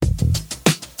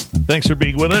Thanks for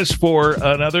being with us for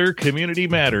another Community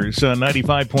Matters on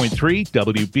 95.3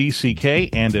 WBCK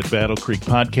and at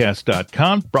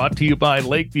BattleCreekPodcast.com. Brought to you by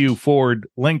Lakeview Ford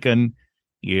Lincoln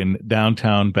in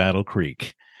downtown Battle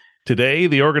Creek. Today,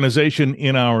 the organization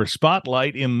in our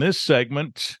spotlight in this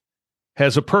segment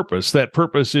has a purpose. That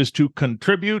purpose is to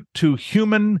contribute to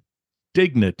human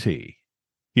dignity.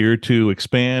 Here to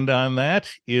expand on that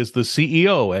is the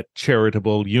CEO at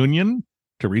Charitable Union,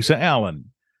 Teresa Allen.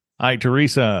 Hi,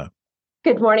 Teresa.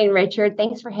 Good morning, Richard.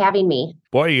 Thanks for having me.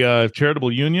 Boy,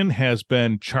 Charitable Union has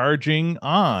been charging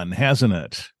on, hasn't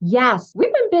it? Yes,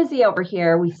 we've been busy over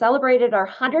here. We celebrated our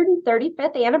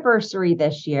 135th anniversary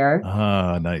this year.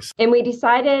 Ah, nice. And we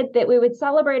decided that we would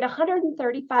celebrate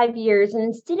 135 years. And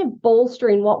instead of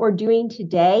bolstering what we're doing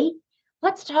today,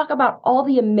 let's talk about all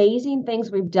the amazing things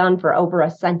we've done for over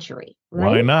a century. Right?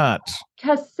 Why not?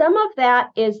 Because some of that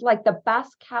is like the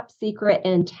best kept secret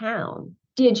in town.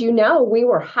 Did you know we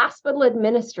were hospital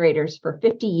administrators for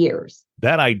 50 years?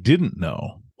 That I didn't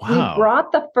know. Wow. We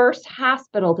brought the first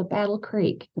hospital to Battle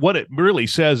Creek. What it really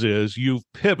says is you've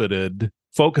pivoted,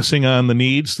 focusing on the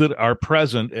needs that are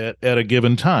present at a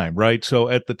given time, right? So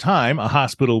at the time, a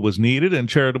hospital was needed and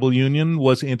Charitable Union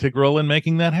was integral in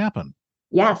making that happen.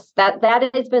 Yes, that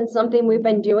has been something we've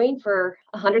been doing for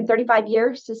 135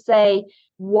 years to say,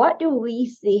 what do we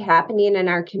see happening in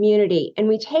our community? And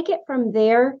we take it from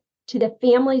there to the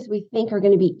families we think are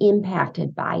going to be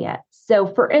impacted by it. So,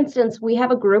 for instance, we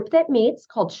have a group that meets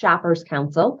called Shoppers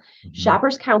Council. Mm-hmm.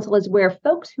 Shoppers Council is where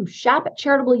folks who shop at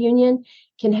Charitable Union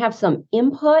can have some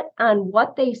input on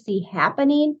what they see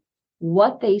happening,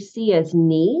 what they see as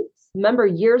needs. Remember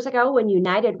years ago when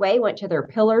United Way went to their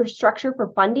pillar structure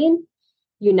for funding?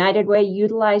 United Way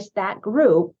utilized that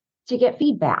group to get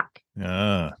feedback.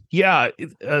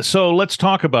 So let's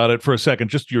talk about it for a second,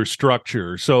 just your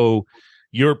structure. So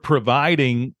you're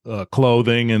providing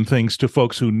clothing and things to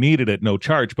folks who need it at no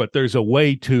charge, but there's a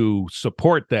way to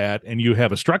support that, and you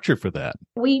have a structure for that.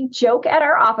 We joke at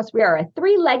our office, we are a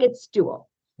three-legged stool.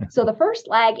 So the first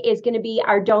leg is going to be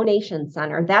our donation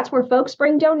center. That's where folks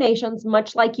bring donations,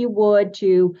 much like you would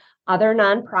to other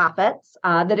nonprofits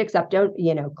that accept,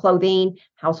 clothing,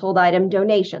 household item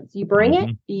donations. You bring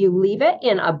it, you leave it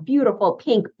in a beautiful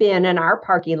pink bin in our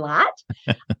parking lot.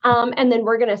 And then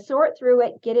we're going to sort through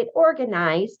it, get it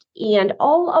organized. And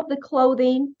all of the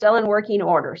clothing still in working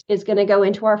orders is going to go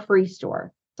into our free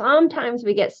store. Sometimes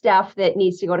we get stuff that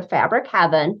needs to go to Fabric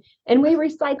Heaven, and we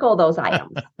recycle those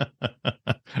items.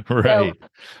 Right.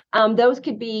 So, those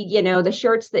could be, the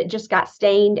shirts that just got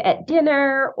stained at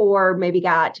dinner or maybe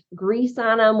got grease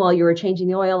on them while you were changing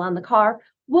the oil on the car.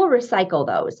 We'll recycle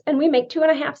those. And we make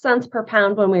 2.5 cents per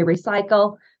pound when we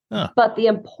recycle. Huh. But the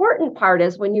important part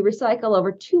is when you recycle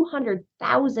over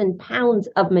 200,000 pounds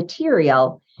of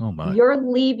material, you're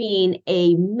leaving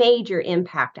a major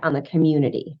impact on the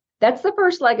community. That's the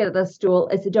first leg of the stool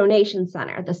is the donation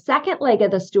center. The second leg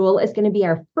of the stool is going to be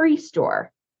our free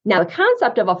store. Now, the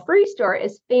concept of a free store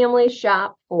is families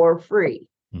shop for free.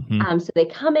 Mm-hmm. So they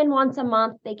come in once a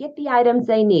month, they get the items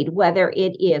they need, whether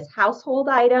it is household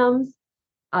items,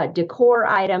 decor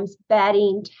items,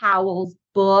 bedding, towels,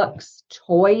 books,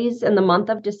 toys. In the month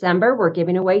of December, we're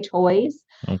giving away toys.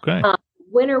 Okay.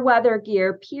 Winter weather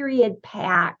gear, period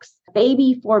packs,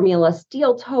 baby formula,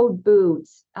 steel-toed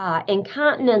boots,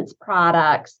 incontinence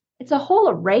products. It's a whole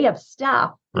array of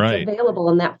stuff that's available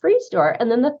in that free store. And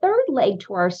then the third leg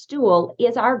to our stool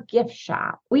is our gift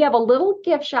shop. We have a little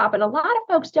gift shop, and a lot of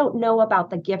folks don't know about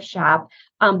the gift shop.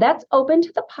 That's open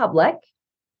to the public,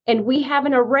 and we have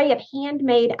an array of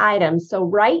handmade items. So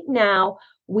right now,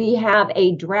 we have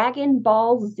a Dragon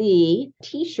Ball Z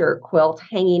t-shirt quilt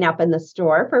hanging up in the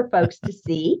store for folks to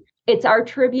see. It's our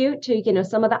tribute to,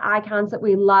 some of the icons that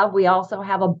we love. We also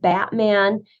have a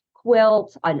Batman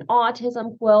quilt, an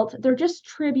autism quilt. They're just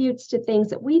tributes to things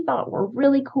that we thought were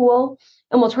really cool.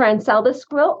 And we'll try and sell this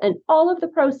quilt, and all of the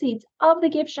proceeds of the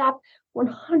gift shop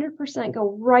 100%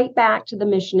 go right back to the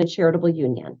mission of Charitable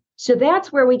Union. So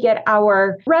that's where we get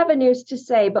our revenues to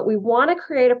say, but we want to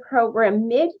create a program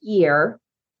mid-year.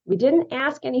 We didn't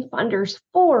ask any funders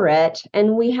for it,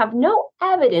 and we have no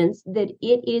evidence that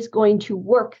it is going to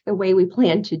work the way we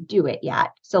plan to do it yet.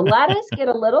 So let us get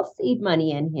a little seed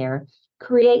money in here,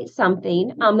 create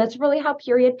something. That's really how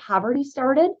period poverty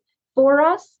started for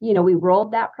us. We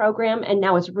rolled that program, and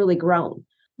now it's really grown.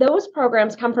 Those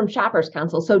programs come from Shoppers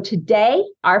Council. So today,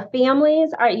 our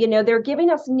families are, they're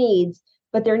giving us needs,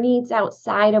 but they're needs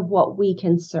outside of what we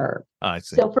can serve. I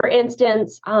see. So for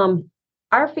instance,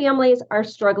 our families are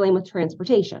struggling with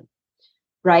transportation.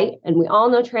 right? And we all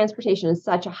know transportation is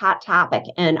such a hot topic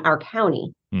in our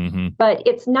county. Mm-hmm. But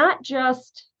it's not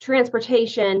just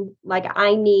transportation, like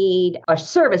I need a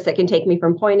service that can take me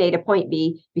from point A to point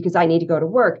B because I need to go to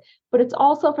work. But it's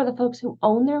also for the folks who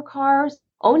own their cars.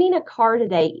 Owning a car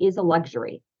today is a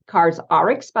luxury. Cars are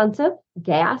expensive.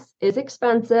 Gas is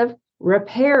expensive.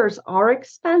 Repairs are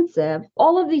expensive.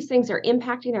 All of these things are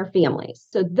impacting our families.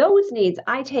 So those needs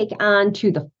I take on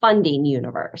to the funding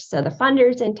universe. So the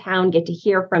funders in town get to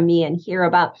hear from me and hear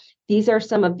about these are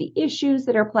some of the issues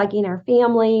that are plaguing our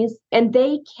families. And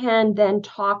they can then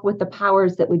talk with the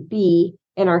powers that would be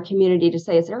in our community to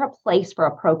say, is there a place for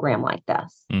a program like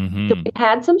this? Mm-hmm. So we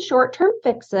had some short-term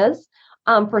fixes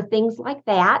for things like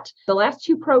that. The last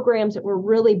two programs that were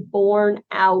really born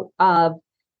out of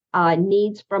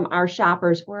needs from our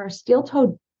shoppers were our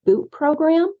steel-toed boot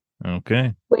program.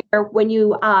 Okay. Where when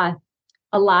you, a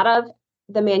lot of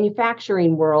the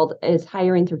manufacturing world is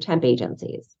hiring through temp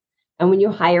agencies. And when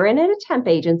you hire in at a temp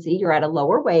agency, you're at a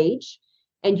lower wage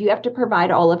and you have to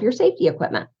provide all of your safety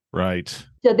equipment. Right.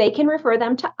 So they can refer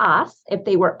them to us if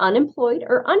they were unemployed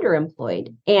or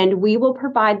underemployed, and we will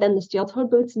provide them the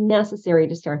steel-toed boots necessary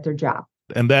to start their job.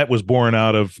 And that was born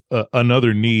out of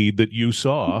another need that you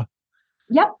saw.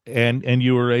 Yep. And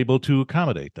you were able to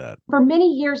accommodate that. For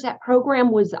many years, that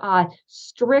program was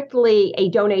strictly a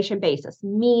donation basis,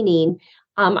 meaning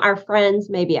our friends,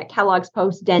 maybe at Kellogg's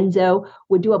Post, Denso,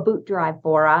 would do a boot drive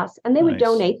for us, and they would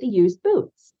donate the used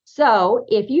boots. So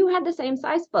if you had the same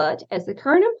size foot as the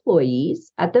current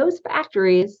employees at those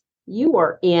factories, you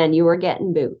were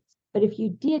getting boots. But if you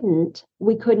didn't,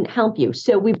 we couldn't help you.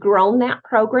 So we've grown that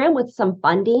program with some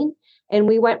funding. And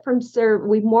we went from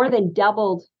we've more than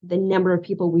doubled the number of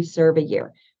people we serve a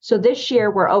year. So this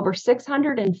year, we're over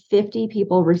 650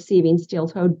 people receiving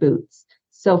steel-toed boots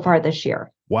so far this year.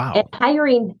 Wow. And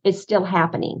hiring is still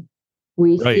happening.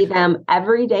 We see them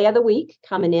every day of the week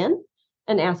coming in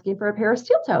and asking for a pair of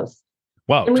steel toes.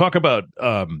 Wow. Talk about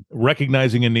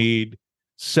recognizing a need,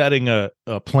 setting a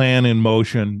plan in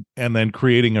motion, and then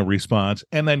creating a response,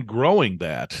 and then growing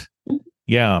that. Mm-hmm.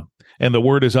 Yeah. And the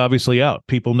word is obviously out.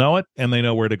 People know it, and they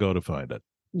know where to go to find it.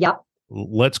 Yep.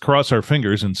 Let's cross our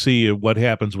fingers and see what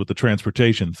happens with the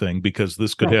transportation thing, because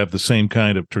this could have the same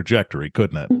kind of trajectory,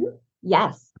 couldn't it? Mm-hmm.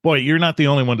 Yes. Boy, you're not the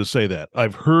only one to say that.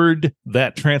 I've heard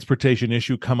that transportation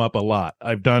issue come up a lot.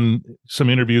 I've done some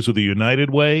interviews with the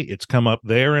United Way. It's come up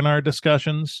there in our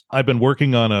discussions. I've been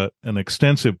working on an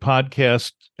extensive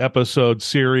podcast episode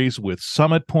series with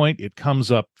Summit Point. It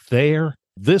comes up there.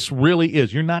 This really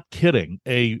is, you're not kidding,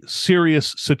 a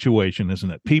serious situation,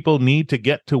 isn't it? People need to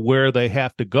get to where they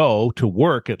have to go to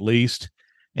work, at least,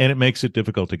 and it makes it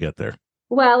difficult to get there.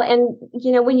 Well, and,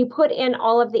 when you put in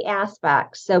all of the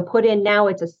aspects, so put in now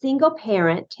it's a single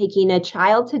parent taking a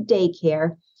child to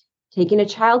daycare, taking a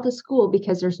child to school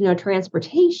because there's no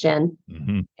transportation,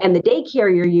 and the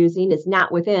daycare you're using is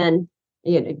not within,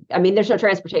 there's no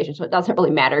transportation, so it doesn't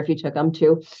really matter if you took them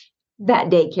to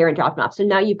that daycare and drop them off. So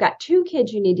now you've got two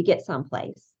kids you need to get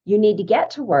someplace. You need to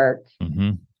get to work,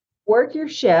 work your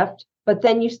shift, but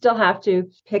then you still have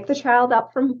to pick the child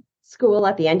up from school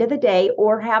at the end of the day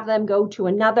or have them go to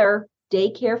another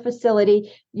daycare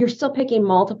facility. You're still picking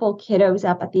multiple kiddos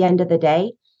up at the end of the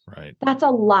day. Right. That's a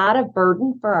lot of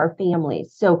burden for our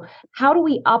families. So how do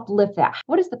we uplift that?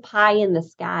 What is the pie in the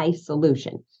sky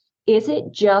solution? Is it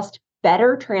just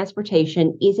better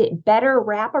transportation? Is it better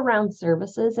wraparound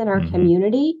services in our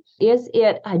community? Is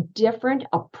it a different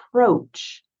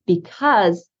approach?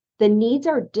 Because the needs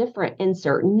are different in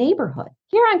certain neighborhoods.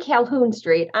 Here on Calhoun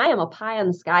Street, I am a pie in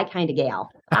the sky kind of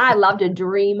gal. I love to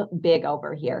dream big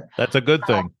over here. That's a good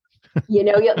thing.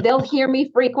 They'll hear me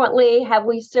frequently. Have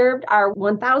we served our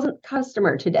 1,000th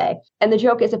customer today? And the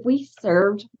joke is if we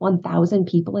served 1,000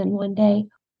 people in one day,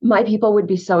 my people would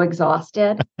be so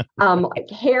exhausted.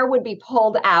 Hair would be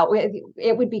pulled out.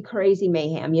 It would be crazy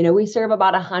mayhem. We serve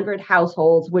about 100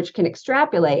 households, which can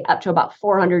extrapolate up to about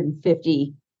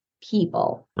 450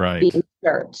 people being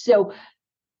served. So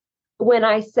when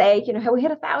I say, have we hit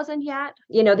 1,000 yet?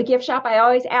 The gift shop, I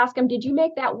always ask them, did you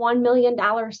make that $1 million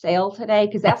sale today?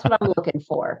 Because that's what I'm looking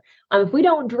for. If we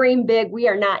don't dream big, we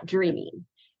are not dreaming.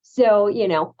 So,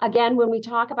 again, when we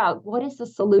talk about what is the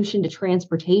solution to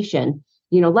transportation,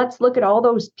 let's look at all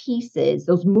those pieces,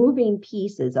 those moving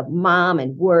pieces of mom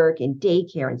and work and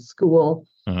daycare and school.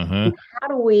 And how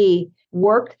do we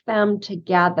work them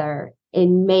together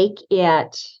and make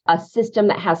it a system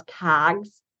that has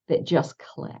cogs that just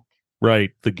click?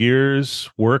 Right. The gears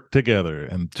work together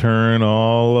and turn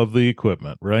all of the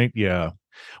equipment, right? Yeah.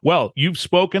 Well, you've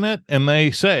spoken it, and they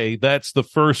say that's the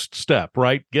first step,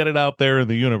 right? Get it out there in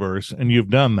the universe, and you've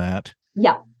done that.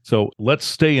 Yeah. So let's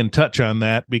stay in touch on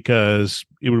that, because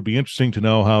it would be interesting to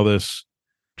know how this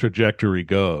trajectory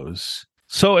goes.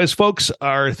 So as folks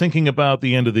are thinking about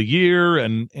the end of the year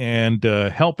and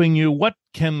helping you, what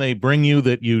can they bring you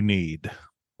that you need?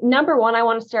 Number one, I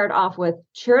want to start off with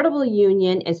Charitable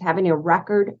Union is having a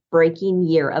record-breaking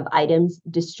year of items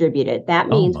distributed. That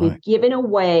means we've given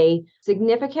away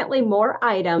significantly more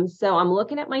items. So I'm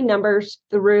looking at my numbers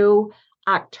through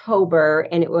October,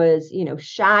 and it was,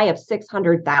 shy of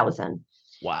 600,000.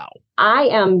 Wow. I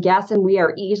am guessing we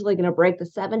are easily going to break the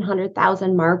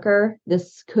 700,000 marker.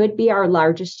 This could be our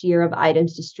largest year of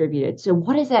items distributed. So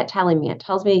what is that telling me? It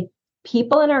tells me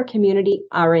people in our community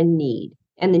are in need.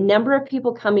 And the number of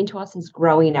people coming to us is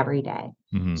growing every day.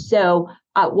 Mm-hmm. So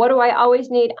what do I always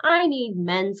need? I need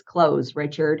men's clothes,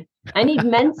 Richard. I need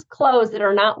men's clothes that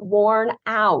are not worn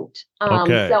out.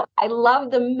 So I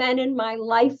love the men in my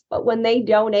life, but when they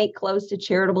donate clothes to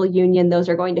Charitable Union, those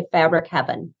are going to fabric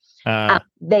heaven.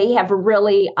 They have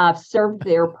really served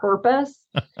their purpose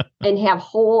and have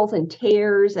holes and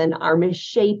tears and are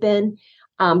misshapen.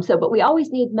 But we always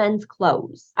need men's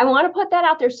clothes. I want to put that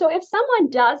out there. So if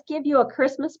someone does give you a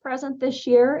Christmas present this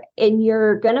year and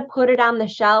you're going to put it on the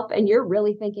shelf and you're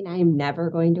really thinking, I am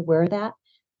never going to wear that,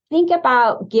 think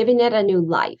about giving it a new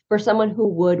life for someone who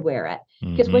would wear it.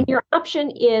 Because when your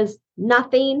option is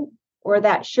nothing, or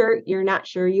that shirt you're not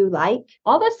sure you like,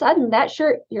 all of a sudden that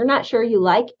shirt you're not sure you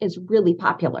like is really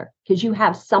popular because you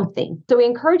have something. So we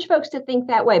encourage folks to think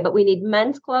that way, but we need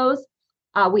men's clothes.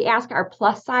 We ask our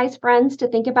plus size friends to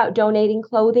think about donating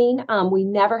clothing. We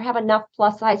never have enough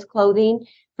plus size clothing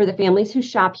for the families who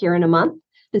shop here in a month.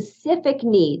 Specific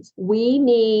needs. We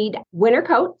need winter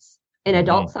coats in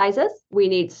adult sizes. We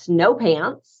need snow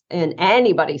pants in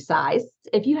anybody's size.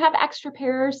 If you have extra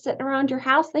pairs sitting around your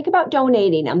house, think about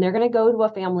donating them. They're going to go to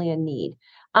a family in need.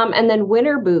 And then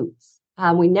winter boots.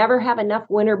 We never have enough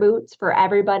winter boots for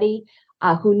everybody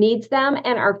who needs them.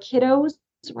 And our kiddos,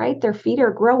 right, their feet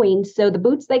are growing. So the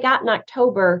boots they got in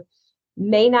October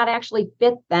may not actually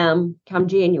fit them come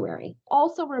January.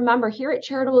 Also remember, here at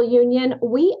Charitable Union,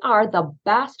 we are the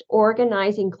best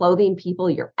organizing clothing people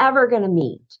you're ever going to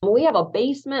meet. We have a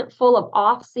basement full of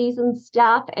off-season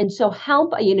stuff. And so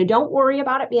don't worry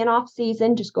about it being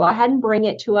off-season. Just go ahead and bring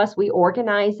it to us. We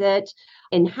organize it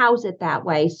and house it that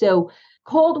way. So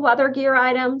cold weather gear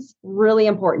items, really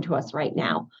important to us right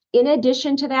now. In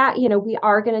addition to that, we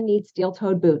are going to need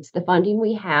steel-toed boots. The funding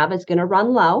we have is going to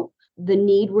run low. The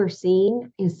need we're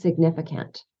seeing is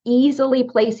significant. Easily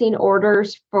placing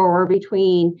orders for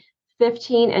between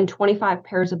 15 and 25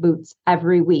 pairs of boots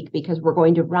every week because we're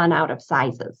going to run out of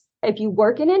sizes. If you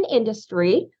work in an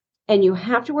industry and you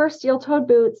have to wear steel-toed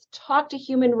boots, talk to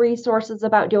human resources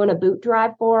about doing a boot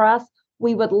drive for us.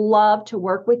 We would love to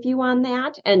work with you on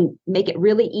that and make it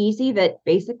really easy that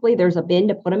basically there's a bin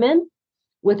to put them in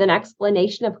with an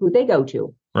explanation of who they go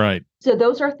to. Right. So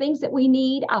those are things that we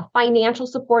need. Financial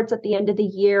supports at the end of the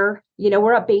year.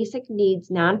 We're a basic needs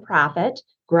nonprofit,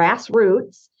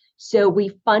 grassroots. So we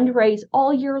fundraise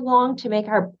all year long to make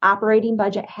our operating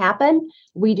budget happen.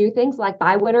 We do things like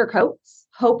buy winter coats,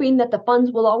 hoping that the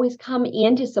funds will always come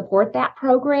in to support that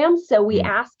program. So we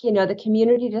ask, the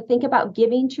community to think about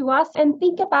giving to us and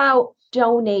think about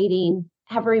donating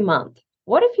every month.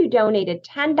 What if you donated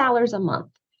 $10 a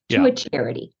month to a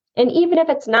charity? And even if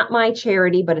it's not my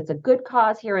charity, but it's a good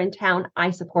cause here in town,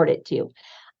 I support it too.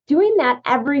 Doing that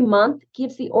every month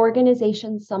gives the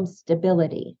organization some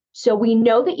stability. So we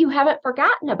know that you haven't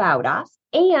forgotten about us,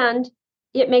 and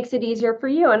it makes it easier for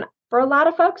you. And for a lot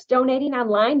of folks, donating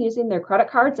online using their credit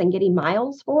cards and getting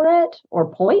miles for it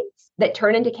or points that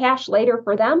turn into cash later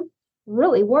for them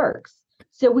really works.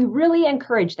 So we really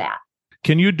encourage that.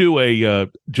 Can you do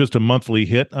just a monthly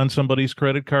hit on somebody's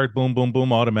credit card? Boom, boom,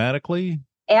 boom, automatically?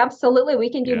 Absolutely.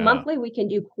 We can do monthly. We can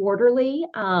do quarterly.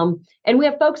 And we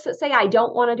have folks that say, I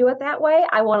don't want to do it that way.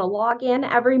 I want to log in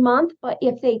every month. But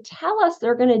if they tell us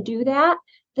they're going to do that,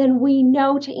 then we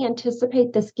know to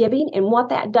anticipate this giving. And what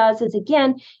that does is,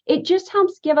 again, it just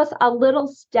helps give us a little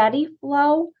steady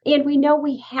flow. And we know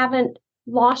we haven't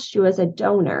lost you as a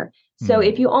donor. So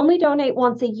if you only donate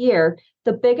once a year,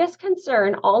 the biggest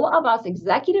concern all of us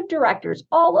executive directors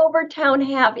all over town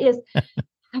have is,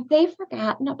 have they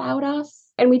forgotten about us?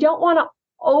 And we don't want to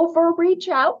overreach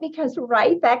out because,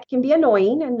 right, that can be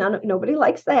annoying and nobody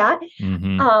likes that.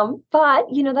 But,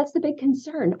 that's the big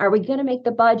concern. Are we going to make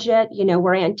the budget?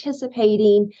 We're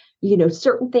anticipating,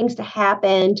 certain things to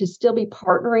happen, to still be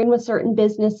partnering with certain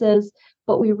businesses,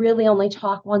 but we really only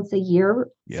talk once a year.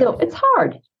 Yeah. So it's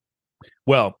hard.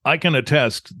 Well, I can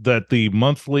attest that the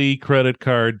monthly credit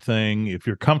card thing, if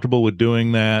you're comfortable with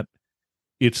doing that,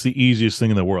 it's the easiest thing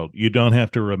in the world. You don't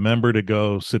have to remember to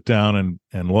go sit down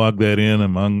and log that in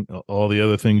among all the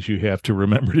other things you have to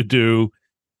remember to do.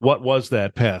 What was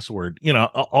that password?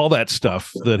 All that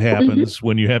stuff that happens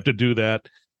when you have to do that.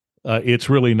 It's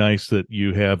really nice that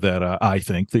you have that. I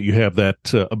think that you have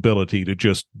that ability to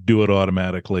just do it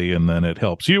automatically, and then it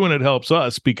helps you and it helps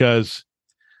us because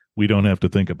we don't have to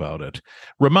think about it.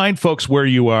 Remind folks where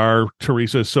you are,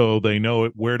 Teresa, so they know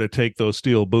where to take those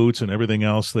steel boots and everything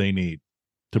else they need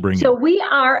to bring you. So we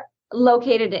are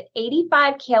located at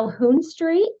 85 Calhoun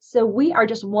Street. So we are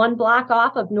just one block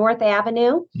off of North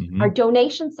Avenue. Our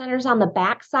donation center's on the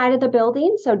back side of the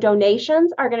building. So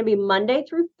donations are going to be Monday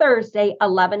through Thursday,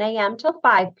 11 a.m. till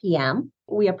 5 p.m.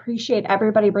 We appreciate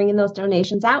everybody bringing those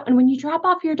donations out. And when you drop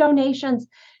off your donations,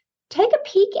 take a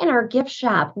peek in our gift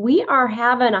shop. We are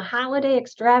having a holiday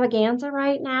extravaganza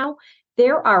right now.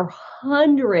 There are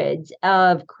hundreds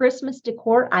of Christmas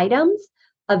decor items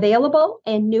available,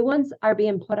 and new ones are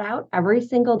being put out every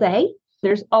single day.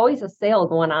 There's always a sale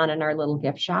going on in our little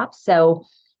gift shop, so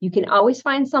you can always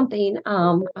find something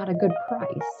at a good price.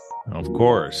 Of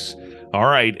course. All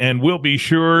right, and we'll be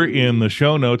sure in the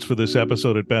show notes for this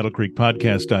episode at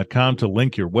battlecreekpodcast.com to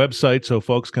link your website so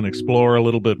folks can explore a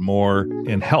little bit more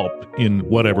and help in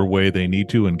whatever way they need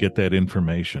to and get that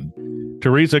information.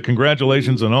 Teresa,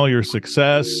 congratulations on all your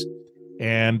success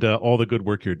and all the good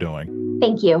work you're doing.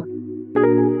 Thank you.